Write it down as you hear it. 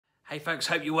Hey folks,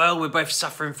 hope you're well. We're both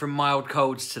suffering from mild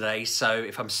colds today, so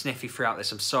if I'm sniffy throughout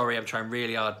this, I'm sorry. I'm trying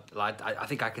really hard. I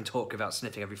think I can talk without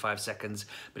sniffing every 5 seconds,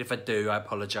 but if I do, I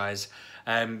apologise.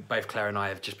 Both Claire and I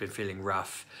have just been feeling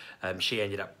rough. She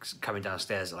ended up coming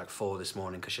downstairs at like 4 this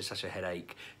morning because she had such a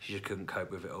headache. She just couldn't cope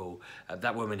with it all.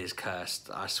 That woman is cursed,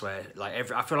 I swear. I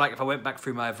feel like if I went back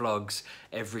through my vlogs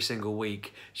every single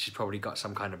week, she's probably got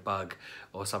some kind of bug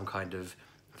or some kind of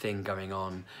thing going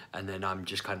on, and then I'm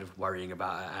just kind of worrying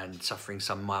about it and suffering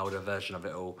some milder version of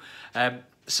it all.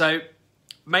 So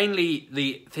mainly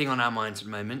the thing on our minds at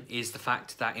the moment is the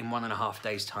fact that in 1.5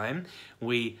 days time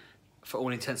we, for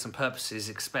all intents and purposes,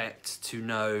 expect to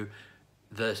know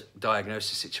the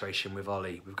diagnosis situation with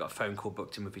Ollie. We've got a phone call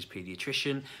booked in with his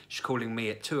paediatrician. She's calling me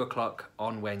at 2 o'clock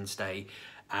on Wednesday,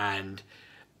 and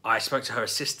I spoke to her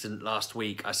assistant last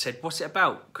week. I said, what's it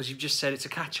about? Because you've just said it's a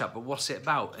catch-up, but what's it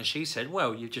about? And she said,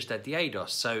 well, you've just had the ADOS,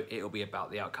 so it'll be about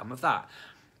the outcome of that.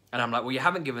 And I'm like, well, you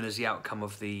haven't given us the outcome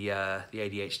of the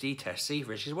ADHD test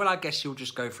either. And she said, well, I guess you'll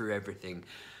just go through everything. And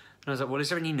I was like, well, is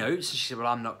there any notes? And she said, well,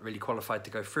 I'm not really qualified to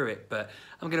go through it, but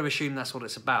I'm going to assume that's what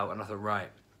it's about. And I thought,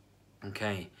 right,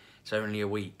 okay, it's only a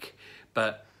week.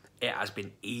 But it has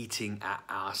been eating at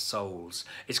our souls.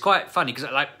 It's quite funny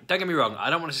because, like, don't get me wrong, I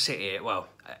don't want us to sit here. Well,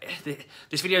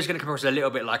 this video is going to come across a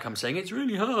little bit like I'm saying it's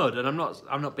really hard, and I'm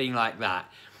not being like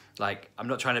that. Like, I'm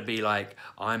not trying to be like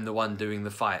I'm the one doing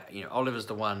the fight. You know, Oliver's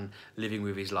the one living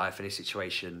with his life and his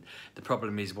situation. The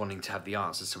problem is wanting to have the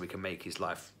answers so we can make his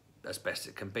life as best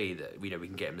it can be, that we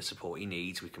can get him the support he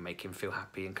needs, we can make him feel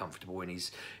happy and comfortable in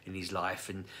his life,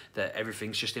 and that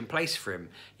everything's just in place for him.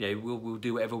 You know, we'll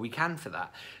do whatever we can for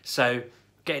that. So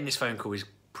getting this phone call is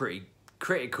pretty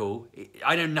critical.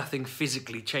 I know nothing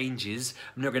physically changes.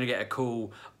 I'm not going to get a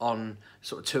call on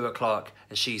sort of 2 o'clock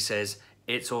and she says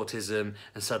it's autism,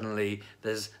 and suddenly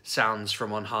there's sounds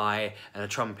from on high and a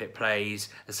trumpet plays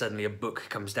and suddenly a book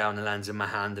comes down and lands in my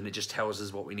hand and it just tells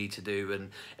us what we need to do and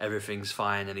everything's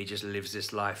fine and he just lives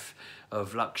this life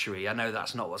of luxury. I know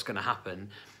that's not what's going to happen,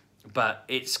 but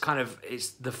it's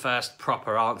the first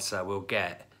proper answer we'll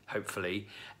get, hopefully.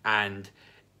 And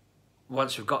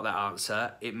once we've got that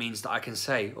answer, it means that I can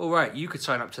say, all right, you could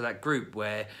sign up to that group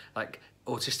where, like,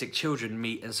 autistic children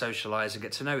meet and socialise and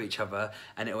get to know each other,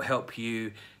 and it will help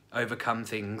you overcome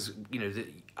things, you know, that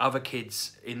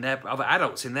other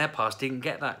adults in their past didn't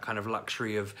get that kind of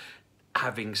luxury of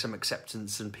having some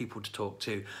acceptance and people to talk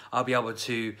to. I'll be able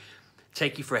to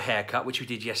take you for a haircut, which we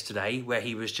did yesterday, where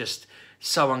he was just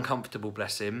so uncomfortable,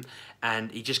 bless him, and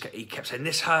he kept saying,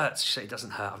 this hurts. She said, it doesn't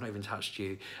hurt, I've not even touched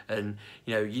you, and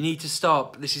you know, you need to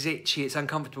stop, this is itchy, it's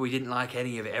uncomfortable. He didn't like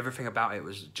any of it. Everything about it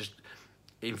was just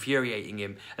infuriating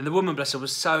him. And the woman, bless her,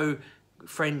 was so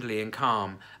friendly and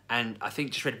calm, and I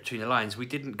think, just read between the lines, we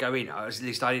didn't go in, at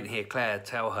least I didn't hear Claire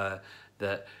tell her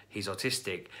that he's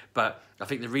autistic, but I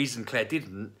think the reason Claire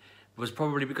didn't was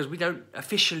probably because we don't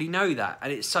officially know that,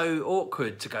 and it's so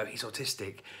awkward to go, he's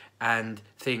autistic, and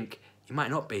think he might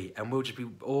not be, and we'll just be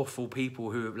awful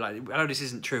people who, like, I know this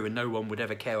isn't true and no one would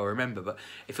ever care or remember, but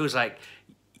it feels like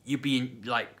you'd be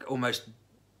like almost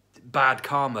bad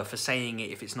karma for saying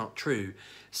it if it's not true.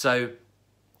 So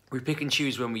we pick and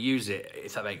choose when we use it,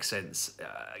 if that makes sense.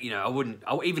 You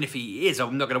know, even if he is,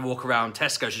 I'm not going to walk around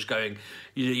Tesco's just going,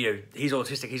 you know, he's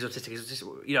autistic, he's autistic, he's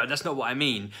autistic. You know, that's not what I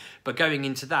mean. But going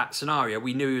into that scenario,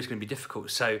 we knew it was going to be difficult.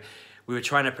 So we were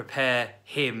trying to prepare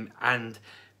him and,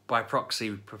 by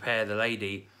proxy, prepare the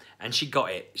lady. And she got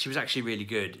it. She was actually really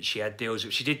good. She had deals.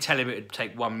 She did tell him it would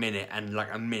take 1 minute, and like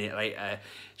a minute later,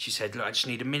 she said, look, I just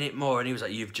need a minute more. And he was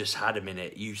like, you've just had a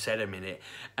minute. You said a minute.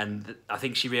 And I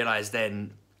think she realised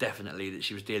then, definitely, that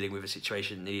she was dealing with a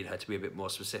situation that needed her to be a bit more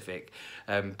specific.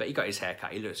 But he got his hair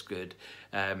cut. He looks good.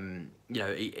 You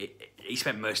know, he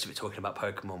spent most of it talking about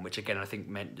Pokemon, which again, I think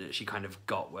meant that she kind of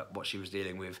got what she was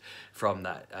dealing with from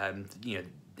that. You know,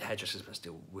 hairdressers are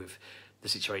still with the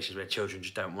situations where children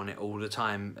just don't want it all the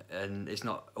time, and it's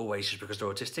not always just because they're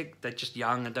autistic, they're just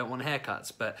young and don't want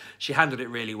haircuts. But she handled it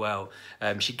really well.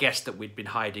 She guessed that we'd been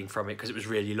hiding from it because it was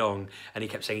really long, and he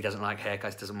kept saying he doesn't like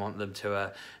haircuts, doesn't want them to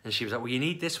her, and she was like, well, you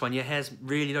need this one, your hair's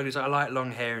really long. He was like, I like long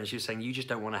hair, and she was saying, you just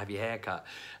don't want to have your hair cut.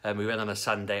 We went on a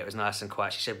Sunday, it was nice and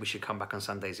quiet. She said we should come back on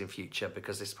Sundays in future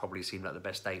because this probably seemed like the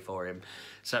best day for him.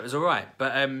 So it was all right.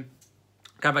 But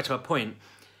going back to my point,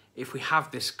 if we have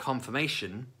this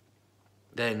confirmation,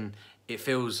 then it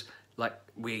feels like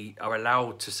we are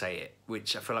allowed to say it,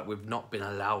 which I feel like we've not been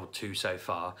allowed to so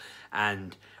far,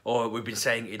 or we've been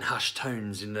saying it in hushed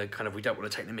tones, in the kind of, we don't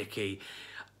want to take the mickey.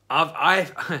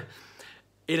 I've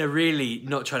in a really,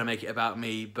 not trying to make it about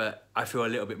me, but I feel a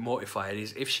little bit mortified,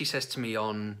 is if she says to me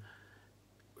on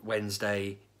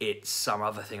Wednesday, it's some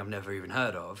other thing I've never even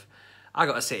heard of, I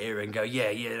got to sit here and go,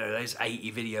 yeah, those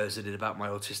 80 videos I did about my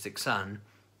autistic son,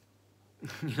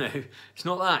 you know, it's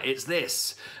not that, it's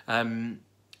this. And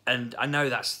I know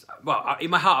that's, well, in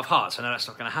my heart of hearts, I know that's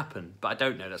not going to happen, but I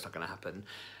don't know that's not going to happen.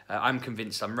 I'm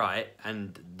convinced I'm right,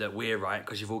 and that we're right,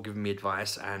 because you've all given me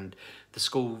advice, and the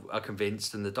school are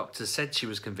convinced, and the doctor said she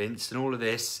was convinced, and all of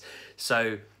this.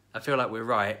 So I feel like we're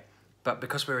right, but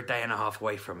because we're a day and a half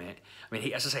away from it, I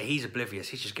mean, as I say, he's oblivious.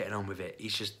 He's just getting on with it.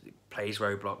 He's just plays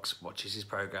Roblox, watches his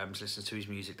programs, listens to his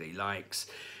music that he likes,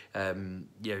 you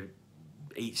know,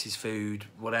 eats his food,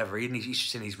 whatever. He's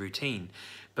just in his routine.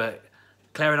 But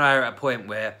Claire and I are at a point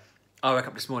where I woke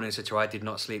up this morning and said to her, I did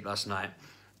not sleep last night.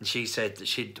 And she said that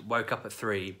she'd woke up at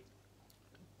 3,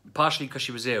 partially because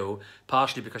she was ill,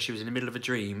 partially because she was in the middle of a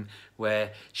dream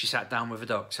where she sat down with a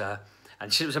doctor,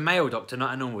 and it was a male doctor,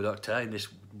 not a normal doctor, in this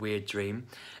weird dream.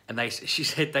 And she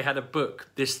said they had a book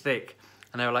this thick,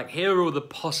 and they were like, here are all the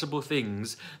possible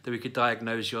things that we could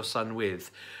diagnose your son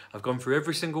with. I've gone through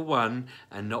every single one,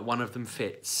 and not one of them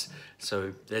fits.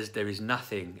 So there is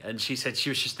nothing. And she said she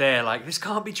was just there like, this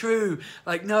can't be true.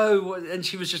 Like, no. And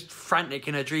she was just frantic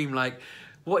in her dream, like,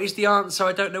 what is the answer?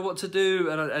 I don't know what to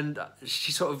do. And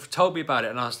she sort of told me about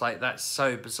it, and I was like, that's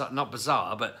so bizarre, not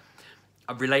bizarre, but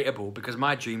relatable, because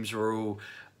my dreams were all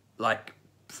like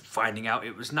finding out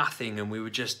it was nothing and we were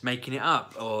just making it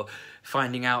up, or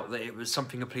finding out that it was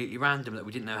something completely random that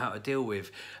we didn't know how to deal with.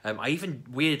 I even,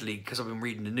 weirdly, because I've been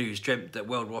reading the news, dreamt that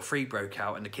World War III broke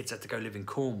out and the kids had to go live in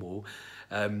Cornwall,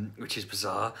 which is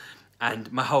bizarre.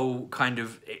 And my whole kind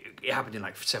of, it happened in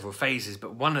like several phases,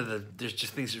 but one of there's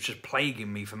just things that was just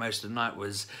plaguing me for most of the night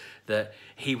was that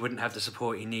he wouldn't have the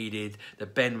support he needed,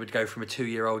 that Ben would go from a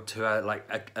 2-year-old to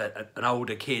an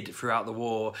older kid throughout the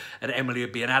war, and Emily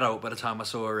would be an adult by the time I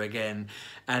saw her again.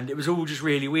 And it was all just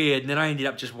really weird. And then I ended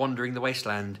up just wandering the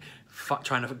wasteland,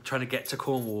 trying to get to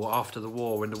Cornwall after the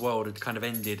war when the world had kind of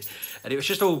ended. And it was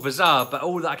just all bizarre, but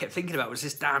all that I kept thinking about was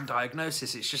this damn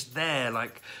diagnosis. It's just there,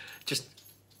 like, just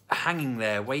hanging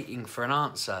there waiting for an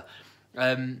answer.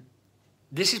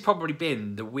 This has probably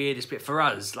been the weirdest bit for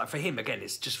us. Like, for him, again,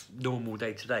 it's just normal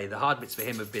day to day. The hard bits for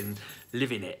him have been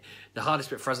living it. The hardest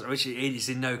bit for us, which is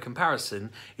in no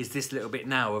comparison, is this little bit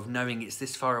now of knowing it's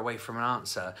this far away from an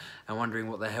answer and wondering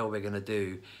what the hell we're going to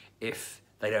do if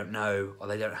they don't know or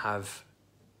they don't have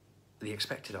the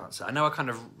expected answer. I know I kind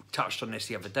of touched on this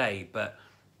the other day, but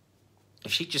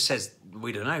if she just says,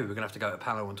 we don't know, we're going to have to go to a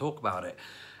panel and talk about it,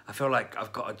 I feel like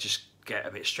I've got to just get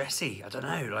a bit stressy. I don't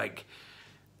know, like,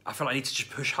 I feel like I need to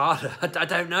just push harder. I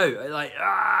don't know, like,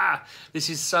 this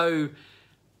is so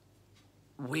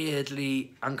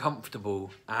weirdly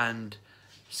uncomfortable and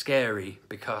scary,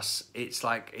 because it's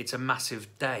like, it's a massive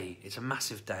day. It's a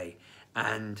massive day.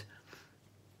 And,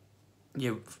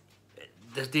 you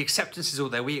know, the acceptance is all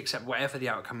there. We accept whatever the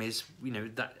outcome is. You know,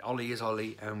 that Ollie is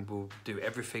Ollie, and we'll do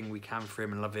everything we can for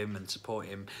him and love him and support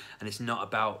him. And it's not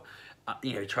about,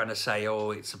 you know, trying to say,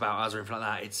 oh, it's about us or anything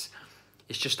like that. It's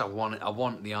just I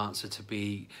want the answer to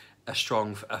be a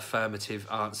strong, affirmative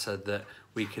answer that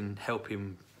we can help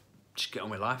him just get on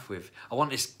with life with. I want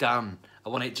this done. I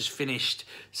want it just finished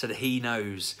so that he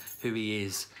knows who he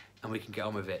is and we can get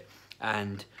on with it.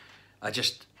 And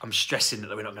I'm stressing that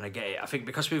we're not going to get it. I think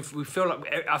because I feel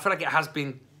like it has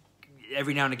been,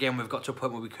 every now and again we've got to a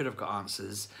point where we could have got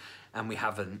answers and we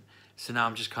haven't. So now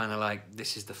I'm just kind of like,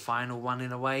 this is the final one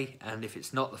in a way. And if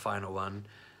it's not the final one,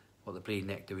 what the bleeding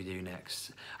neck do we do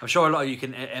next? I'm sure a lot of you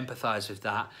can empathise with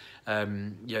that.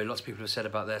 You know, lots of people have said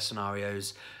about their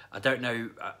scenarios. I don't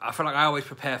know. I feel like I always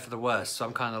prepare for the worst. So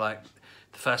I'm kind of like,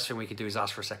 the first thing we can do is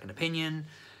ask for a second opinion.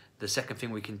 The second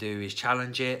thing we can do is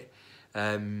challenge it.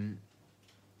 The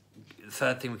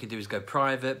third thing we can do is go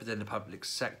private, but then the public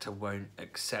sector won't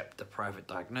accept a private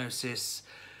diagnosis.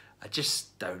 I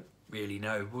just don't really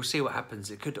know. We'll see what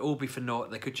happens. It could all be for naught.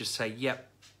 They could just say, yep,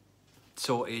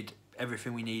 sorted,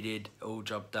 everything we needed, all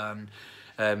job done.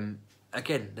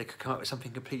 Again, they could come up with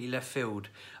something completely left field.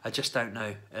 I just don't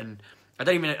know. And I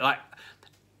don't even, like,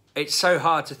 it's so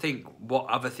hard to think what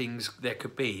other things there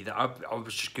could be that I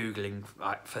was just Googling,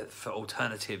 like, for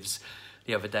alternatives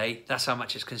the other day. That's how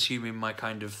much it's consuming my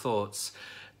kind of thoughts,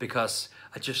 because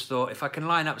I just thought, if I can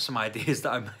line up some ideas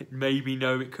that I maybe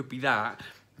know it could be that,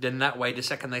 then that way, the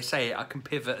second they say it, I can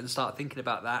pivot and start thinking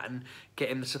about that and get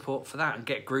in the support for that and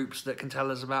get groups that can tell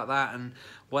us about that and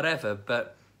whatever.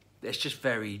 But it's just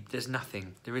there's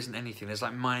nothing. There isn't anything. There's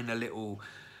like minor little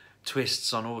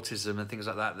twists on autism and things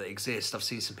like that exist. I've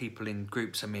seen some people in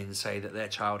groups I'm in say that their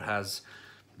child has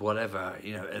whatever,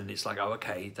 you know, and it's like, oh,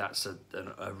 okay, that's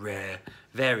a rare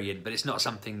variant, but it's not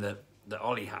something that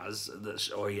Ollie has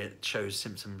or he shows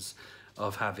symptoms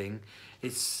of having.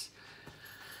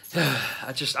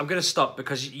 I'm going to stop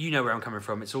because you know where I'm coming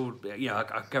from. It's all, you know,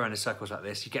 I go around in circles like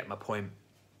this. You get my point.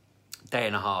 Day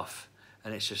and a half.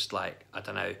 And it's just like, I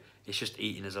don't know, it's just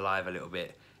eating us alive a little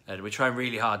bit. And we're trying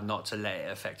really hard not to let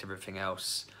it affect everything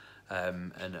else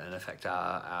and affect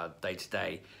our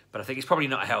day-to-day. But I think it's probably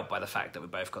not helped by the fact that we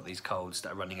both got these colds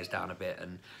that are running us down a bit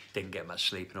and didn't get much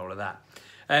sleep and all of that.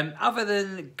 Other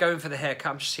than going for the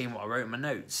haircut, I'm just seeing what I wrote in my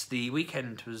notes. The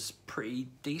weekend was pretty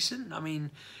decent. I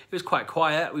mean, it was quite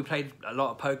quiet. We played a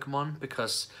lot of Pokemon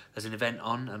because there's an event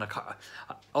on, and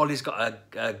Ollie's got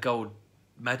a gold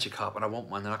Magikarp and I want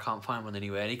one and I can't find one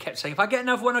anywhere, and he kept saying, if I get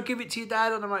another one I'll give it to you,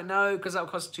 Dad, and I'm like, no, because that'll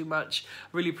cost too much. I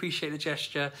really appreciate the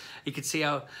gesture. You could see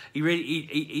how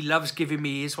he loves giving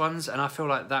me his ones, and I feel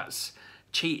like that's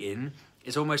cheating.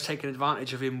 It's almost taking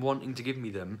advantage of him wanting to give me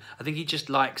them. I think he just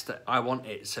likes that I want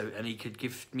it, so, and he could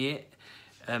give me it.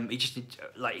 He just,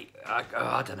 like,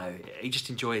 I don't know, he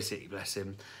just enjoys it, bless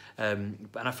him. And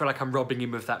I feel like I'm robbing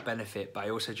him of that benefit, but I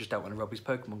also just don't want to rob his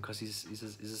Pokemon because he's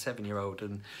a 7-year-old,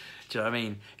 and do you know what I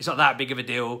mean? It's not that big of a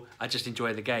deal. I just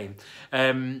enjoy the game.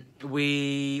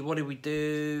 What did we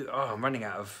do? Oh, I'm running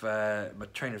out of my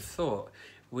train of thought.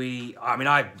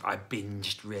 I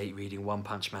binged reading One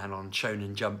Punch Man on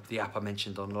Shonen Jump, the app I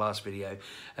mentioned on the last video.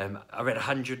 I read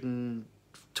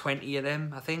 120 of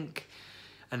them, I think,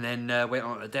 and then went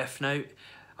on a Death Note.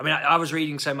 I mean, I was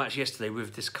reading so much yesterday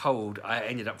with this cold, I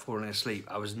ended up falling asleep.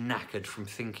 I was knackered from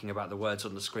thinking about the words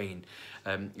on the screen.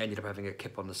 Ended up having a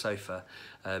kip on the sofa.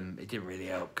 It didn't really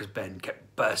help because Ben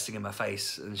kept bursting in my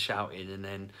face and shouting, and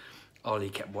then Ollie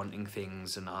kept wanting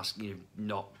things and asking,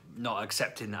 not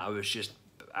accepting that I was just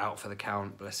out for the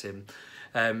count, bless him.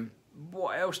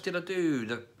 What else did I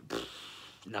do?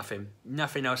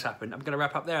 Nothing else happened. I'm going to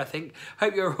wrap up there, I think.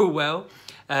 Hope you're all well.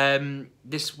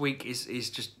 This week is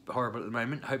just horrible at the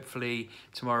moment. Hopefully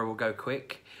tomorrow will go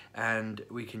quick and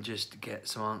we can just get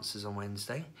some answers on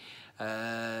Wednesday.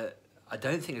 I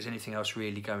don't think there's anything else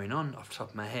really going on off the top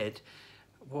of my head.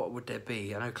 What would there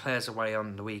be? I know Claire's away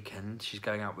on the weekend. She's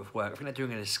going out with work. I think they're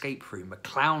doing an escape room, a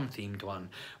clown-themed one,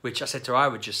 which I said to her I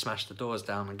would just smash the doors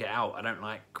down and get out. I don't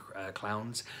like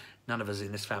clowns. None of us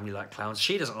in this family like clowns.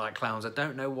 She doesn't like clowns. I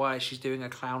don't know why she's doing a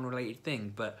clown-related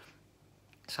thing, but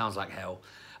it sounds like hell.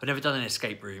 I've never done an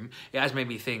escape room. It has made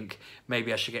me think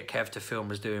maybe I should get Kev to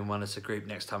film us doing one as a group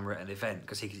next time we're at an event,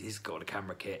 because he's got a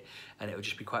camera kit and it would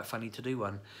just be quite funny to do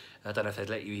one. I don't know if they'd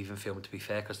let you even film, to be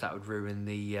fair, because that would ruin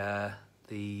the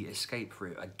escape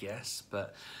route, I guess,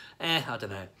 but I don't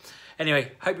know.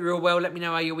 Anyway, hope you're all well. Let me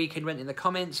know how your weekend went in the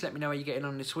comments. Let me know how you're getting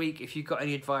on this week. If you've got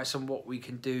any advice on what we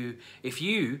can do,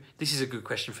 this is a good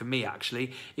question for me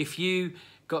actually, if you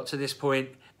got to this point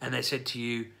and they said to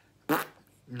you,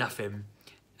 nothing,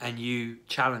 and you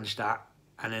challenged that,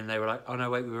 and then they were like, oh no,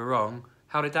 wait, we were wrong,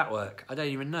 how did that work? I don't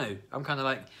even know. I'm kind of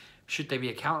like, should they be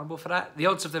accountable for that? The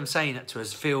odds of them saying that to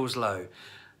us feels low.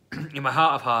 In my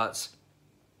heart of hearts,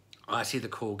 I see the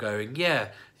call going, yeah,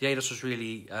 the ADOS was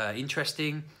really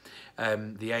interesting.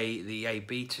 The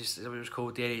AB test, what it was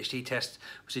called, the ADHD test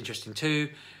was interesting too.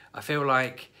 I feel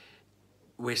like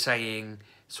we're saying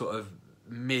sort of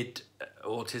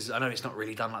mid-autism, I know it's not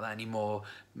really done like that anymore,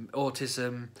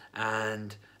 autism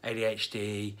and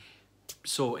ADHD,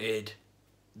 sorted,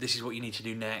 this is what you need to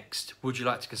do next. Would you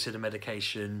like to consider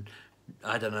medication?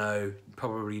 I don't know,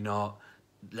 probably not.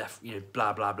 Left,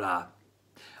 blah, blah, blah.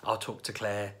 I'll talk to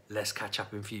Claire, let's catch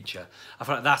up in future. I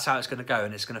feel like that's how it's going to go,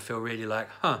 and it's going to feel really like,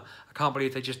 I can't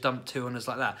believe they just dumped 2 on us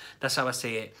like that. That's how I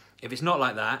see it. If it's not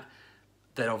like that,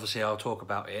 then obviously I'll talk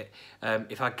about it.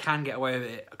 If I can get away with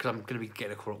it, because I'm going to be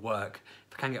getting a call at work,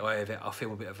 if I can get away with it, I'll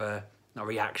film a bit of a, not a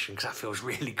reaction, because that feels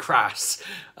really crass.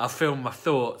 I'll film my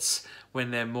thoughts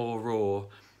when they're more raw,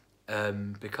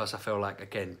 because I feel like,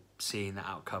 again, seeing that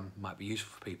outcome might be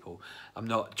useful for people. I'm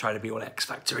not trying to be all X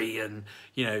Factory and,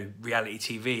 reality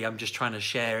TV. I'm just trying to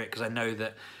share it because I know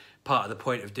that part of the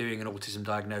point of doing an autism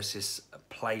diagnosis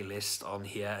playlist on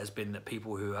here has been that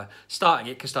people who are starting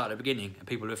it can start at the beginning, and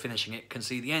people who are finishing it can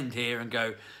see the end here and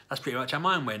go, that's pretty much how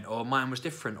mine went, or mine was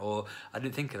different, or I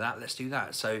didn't think of that, let's do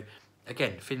that. So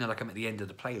again, feeling like I'm at the end of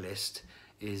the playlist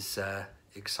is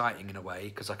exciting in a way,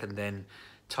 because I can then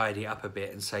tidy it up a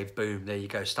bit and say, boom, there you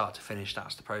go, start to finish,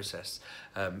 that's the process.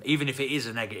 Even if it is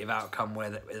a negative outcome where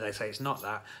they say it's not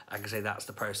that, I can say that's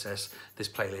the process. This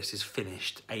playlist is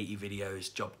finished, 80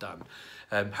 videos, job done.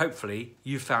 Hopefully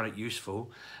you found it useful.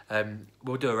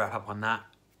 We'll do a wrap up on that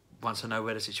once I know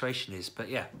where the situation is. But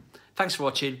yeah, thanks for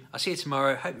watching. I'll see you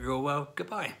tomorrow. Hope you're all well.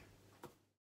 Goodbye.